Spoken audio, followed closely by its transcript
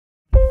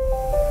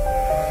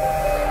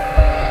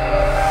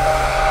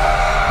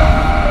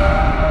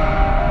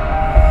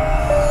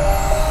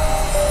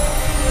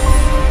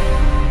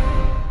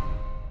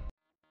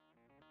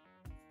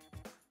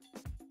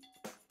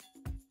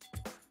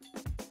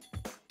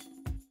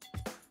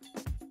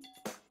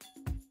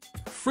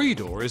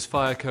Freedor is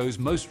Fireco's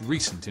most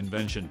recent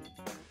invention.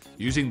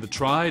 Using the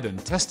tried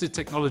and tested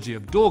technology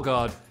of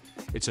DoorGuard,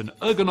 it's an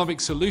ergonomic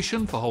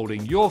solution for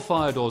holding your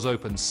fire doors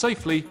open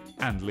safely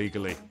and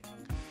legally.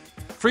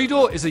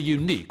 Freedor is a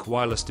unique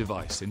wireless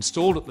device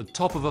installed at the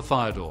top of a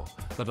fire door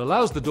that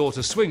allows the door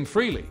to swing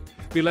freely,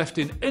 be left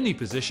in any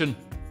position,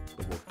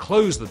 but will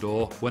close the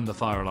door when the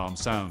fire alarm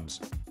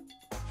sounds.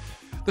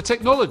 The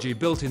technology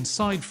built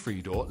inside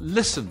Freedor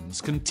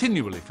listens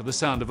continually for the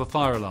sound of a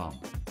fire alarm.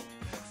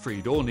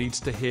 Freedor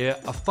needs to hear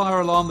a fire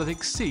alarm that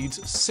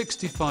exceeds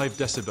 65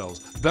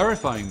 decibels,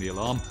 verifying the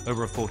alarm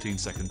over a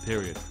 14-second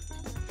period.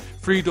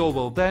 Freedor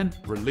will then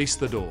release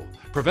the door,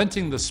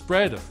 preventing the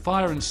spread of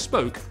fire and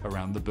smoke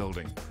around the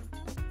building.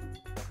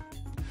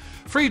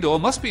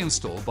 Freedor must be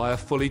installed by a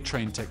fully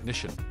trained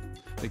technician.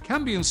 It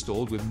can be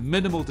installed with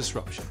minimal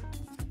disruption.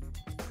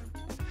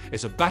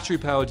 It's a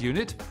battery-powered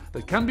unit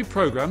that can be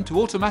programmed to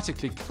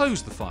automatically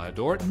close the fire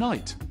door at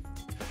night.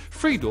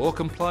 Freedor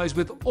complies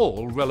with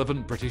all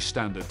relevant British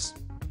standards.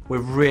 We're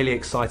really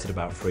excited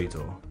about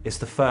Freedor. It's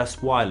the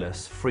first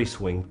wireless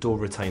free-swing door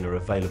retainer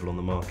available on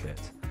the market.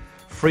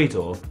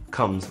 Freedor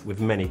comes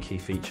with many key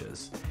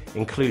features,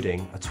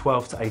 including a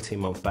 12 to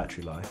 18-month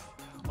battery life,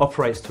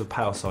 operates to a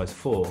power size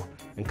 4,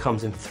 and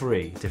comes in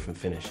 3 different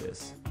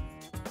finishes.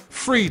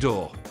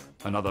 Freedor,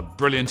 another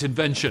brilliant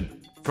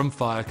invention from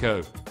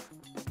Fireco.